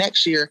maybe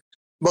next year.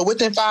 But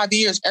within 5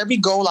 years, every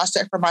goal I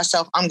set for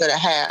myself, I'm going to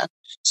have.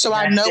 So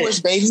I know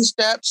it's baby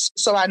steps.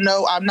 So I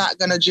know I'm not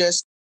going to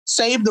just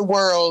save the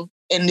world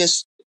in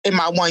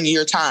my 1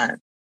 year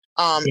time.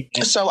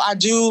 So I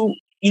do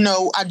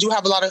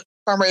have a lot of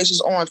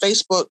fundraisers on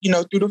Facebook,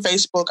 through the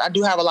Facebook. I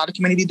do have a lot of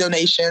community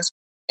donations.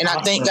 And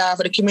I thank God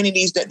for the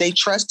communities that they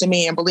trust in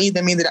me and believe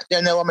in me, that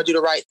they know I'm going to do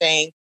the right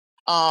thing.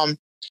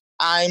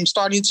 I'm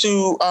starting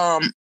to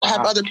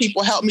have other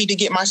people help me to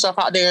get myself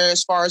out there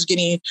as far as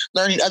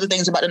learning other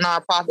things about the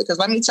nonprofit. Because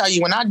let me tell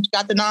you, when I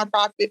got the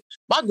nonprofit,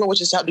 my goal was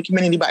just to help the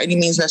community by any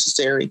means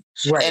necessary.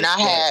 Right, and I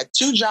had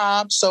 2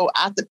 jobs. So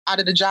out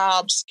of the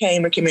jobs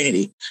came a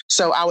community.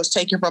 So I was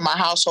taken from my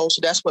household.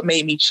 So that's what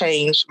made me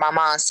change my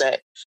mindset.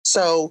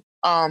 So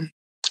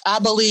I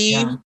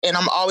believe, and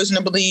I'm always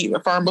going to believe, a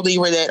firm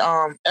believer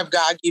that if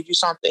God gives you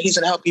something, he's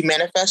going to help you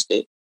manifest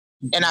it.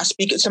 And I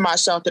speak it to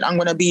myself that I'm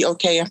going to be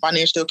okay and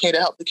financially okay to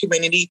help the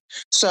community.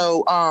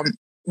 So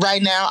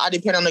right now I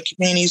depend on the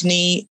community's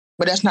need,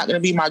 but that's not going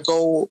to be my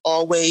goal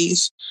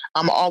always.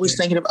 I'm always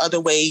thinking of other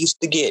ways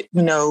to get,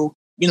 you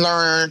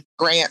learn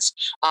grants.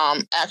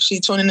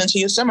 Actually tuning into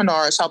your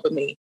seminar is helping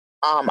me.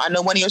 I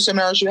know one of your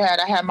seminars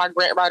I had my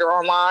grant writer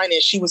online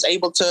and she was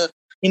able to,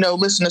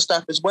 listen to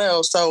stuff as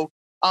well. So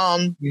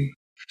I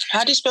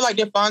just feel like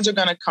the funds are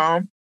going to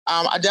come.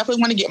 I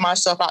definitely want to get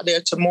myself out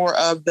there to more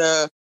of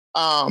the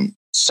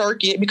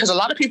circuit, because a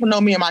lot of people know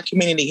me in my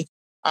community.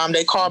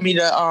 They call me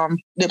the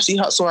Nipsey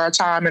Hussle of our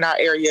time in our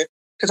area,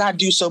 because I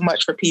do so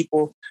much for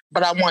people,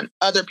 but I want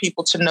other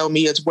people to know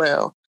me as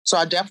well. So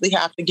I definitely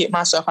have to get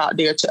myself out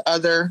there to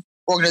other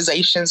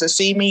organizations that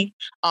see me.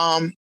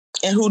 And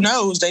who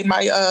knows, they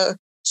might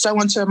sow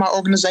into my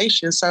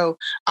organization. So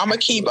I'm gonna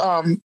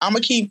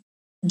keep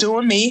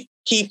doing me,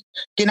 keep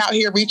getting out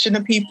here, reaching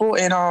the people,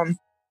 and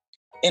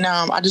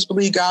I just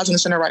believe God's going to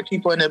send the right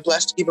people, and they're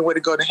blessed to give a way to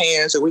go to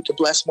hands, and we can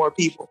bless more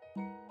people.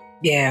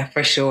 Yeah,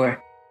 for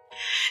sure.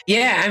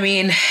 Yeah, I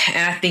mean,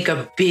 and I think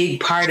a big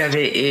part of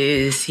it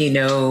is,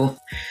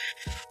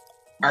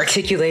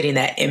 articulating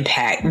that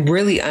impact,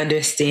 really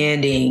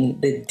understanding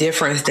the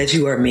difference that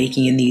you are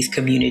making in these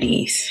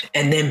communities,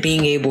 and then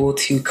being able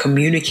to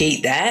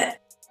communicate that.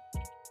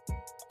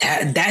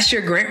 That's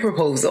your grant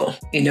proposal.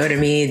 You know what I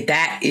mean?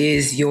 That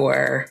is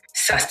your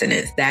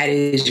sustenance. That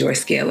is your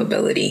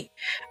scalability.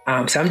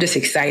 So I'm just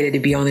excited to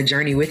be on the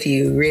journey with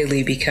you,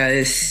 really,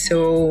 because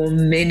so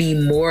many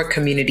more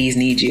communities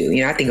need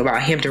you. I think about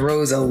Hampton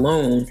Roads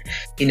alone,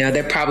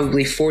 there are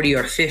probably 40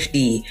 or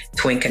 50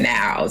 twin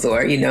canals,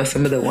 or,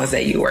 some of the ones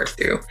that you work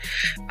through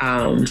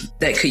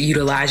that could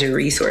utilize your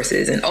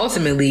resources. And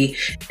ultimately,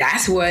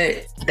 that's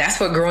what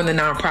growing the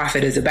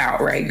nonprofit is about,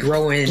 right?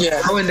 Growing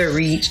the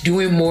reach,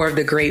 doing more of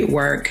the great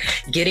work,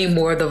 getting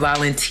more of the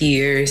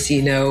volunteers,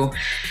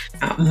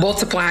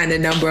 multiplying the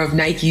number of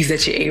Nikes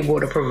that you're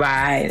able to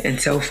provide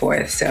and so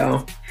forth.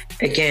 So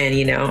again,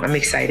 I'm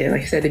excited,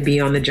 like I said, to be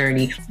on the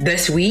journey.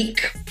 This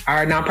week,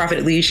 our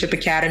Nonprofit Leadership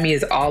Academy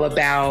is all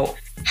about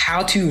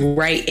how to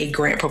write a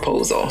grant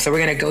proposal. So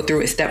we're going to go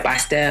through it step by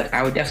step.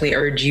 I would definitely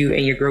urge you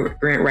and your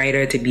grant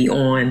writer to be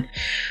on.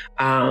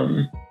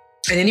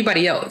 And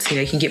anybody else,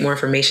 you can get more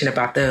information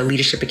about the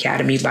Leadership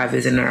Academy by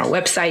visiting our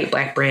website,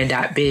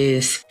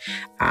 blackbrand.biz.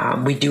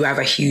 We do have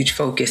a huge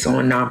focus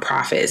on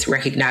nonprofits,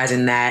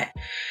 recognizing that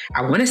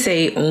I want to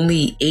say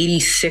only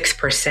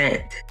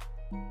 86%,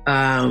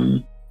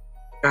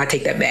 I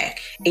take that back,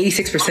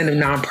 86% of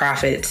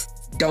nonprofits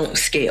don't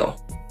scale.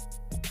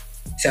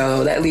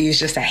 So that leaves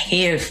just a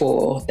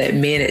handful that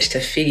manage to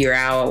figure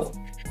out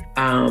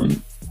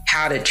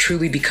how to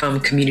truly become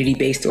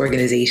community-based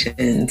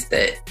organizations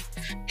that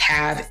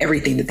have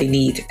everything that they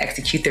need to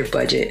execute their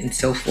budget and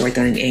so forth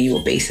on an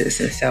annual basis.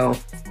 And so,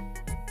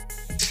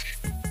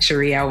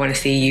 Cherie, I want to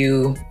see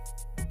you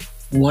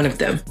one of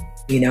them,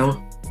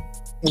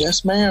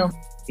 Yes, ma'am.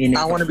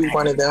 I want to be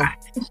one of them.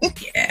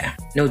 Yeah,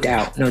 no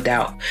doubt.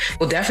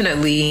 Well,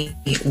 definitely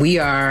we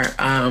are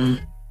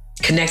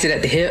connected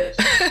at the hip.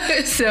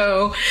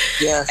 So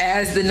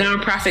as the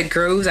nonprofit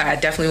grows, I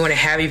definitely want to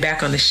have you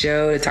back on the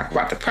show to talk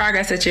about the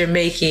progress that you're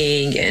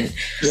making and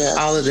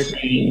all of the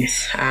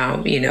things.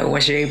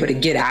 Once you're able to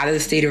get out of the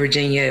state of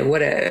Virginia,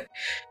 what a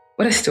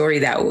story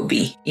that will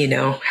be,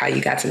 how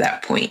you got to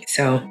that point.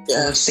 So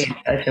let's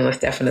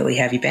definitely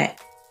have you back.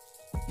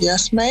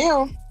 Yes,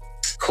 ma'am.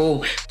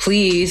 Cool.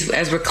 Please,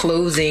 as we're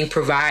closing,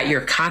 provide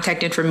your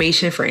contact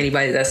information for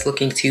anybody that's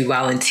looking to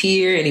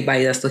volunteer,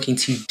 anybody that's looking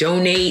to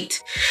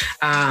donate.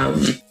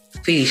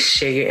 Please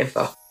share your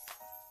info.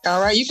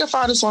 All right. You can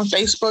find us on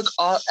Facebook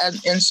and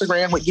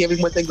Instagram with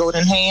Giving with a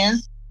Golden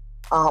Hand.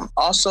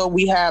 Also,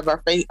 we have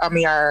our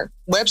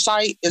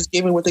website is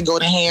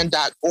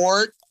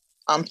givingwithagoldenhand.org.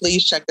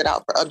 Please check that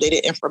out for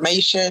updated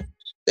information.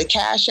 The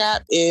Cash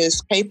App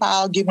is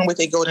PayPal, Giving with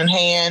a Golden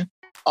Hand.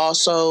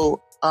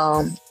 Also,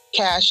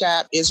 Cash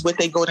App is With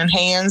a Golden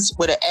Hands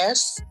with an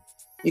S.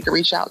 You can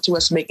reach out to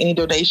us, make any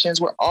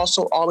donations. We're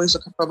also always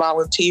looking for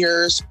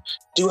volunteers.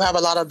 Do have a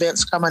lot of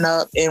events coming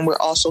up, and we're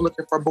also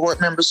looking for board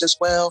members as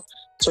well.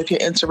 So if you're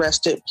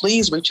interested,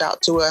 please reach out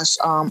to us.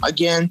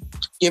 Again,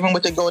 Giving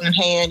with the Golden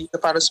Hand. You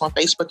can find us on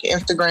Facebook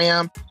and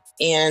Instagram.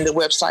 And the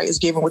website is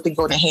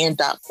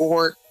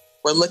givingwiththegoldenhand.org.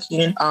 We're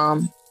looking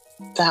to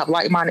have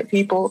like-minded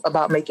people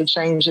about making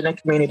change in the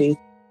community.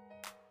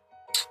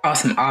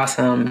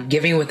 Awesome.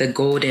 Giving with the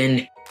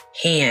Golden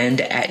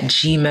Hand at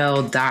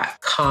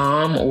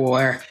gmail.com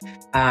or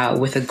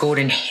with a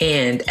golden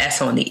hand,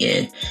 S on the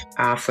end,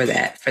 for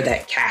that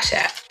Cash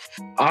App.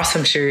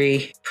 Awesome,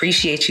 Cherie.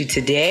 Appreciate you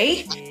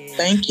today.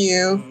 Thank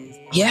you.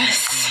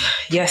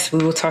 Yes,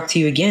 we will talk to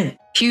you again.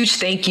 Huge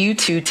thank you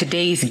to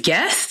today's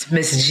guest,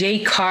 Ms. Jay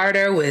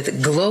Carter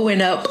with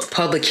Glowing Up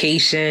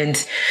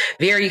Publications.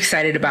 Very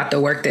excited about the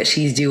work that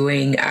she's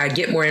doing.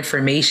 Get more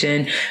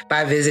information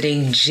by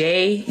visiting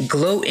Jay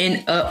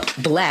Glowing Up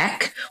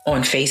Black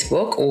on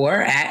Facebook or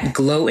at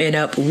Glowing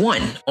Up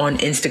 1 on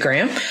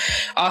Instagram.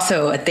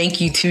 Also, a thank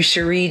you to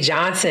Cherie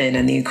Johnson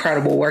and the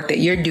incredible work that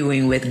you're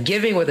doing with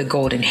Giving with a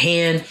Golden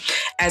Hand.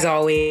 As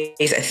always,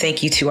 a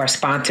thank you to our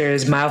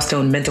sponsors,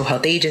 Milestone Mental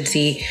Health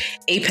Agency,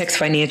 Apex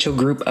Financial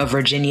Group of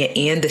Virginia,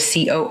 and the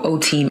COO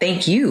team.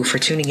 Thank you for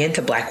tuning in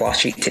to Black Wall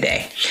Street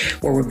today,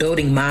 where we're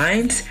building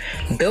minds,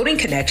 building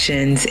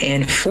connections,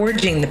 and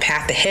forging the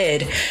path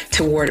ahead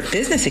toward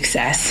business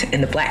success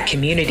in the Black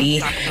community.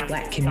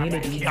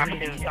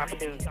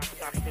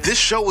 This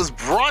show is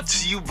brought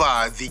to you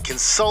by the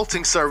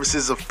consulting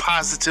services of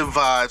Positive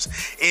Vibes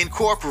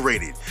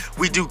Incorporated.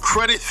 We do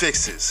credit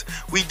fixes,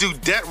 we do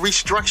debt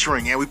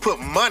restructuring, and we put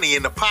money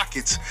in the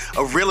pockets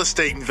of real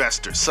estate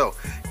investors. So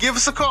give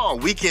us a call.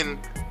 We can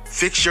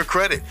fix your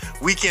credit.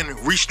 We can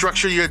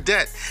restructure your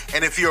debt.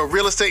 And if you're a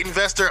real estate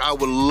investor, I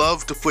would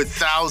love to put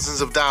thousands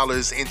of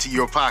dollars into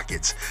your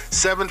pockets.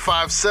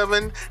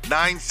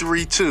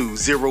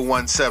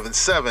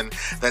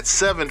 757-932-0177.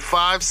 That's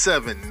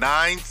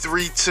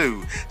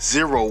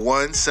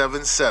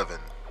 757-932-0177.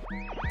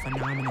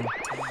 Phenomenal.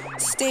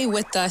 Stay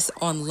with us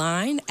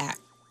online at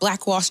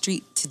Black Wall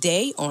Street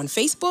Today on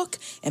Facebook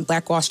and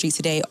Black Wall Street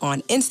Today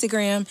on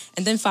Instagram.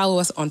 And then follow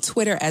us on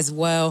Twitter as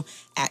well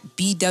at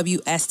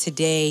BWS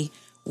Today.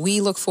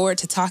 We look forward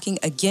to talking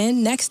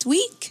again next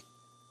week.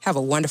 Have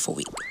a wonderful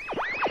week.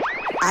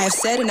 I have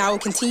said and I will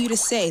continue to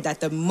say that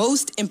the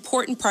most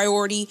important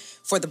priority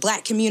for the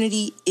Black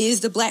community is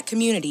the Black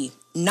community,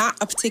 not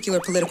a particular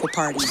political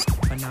party.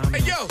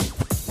 Phenomenal. Hey, yo,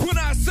 when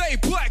I say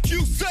black,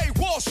 you say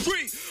Wall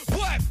Street.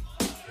 Black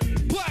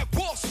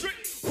Wall Street.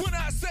 When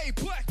I say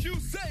black, you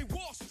say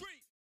Wall Street.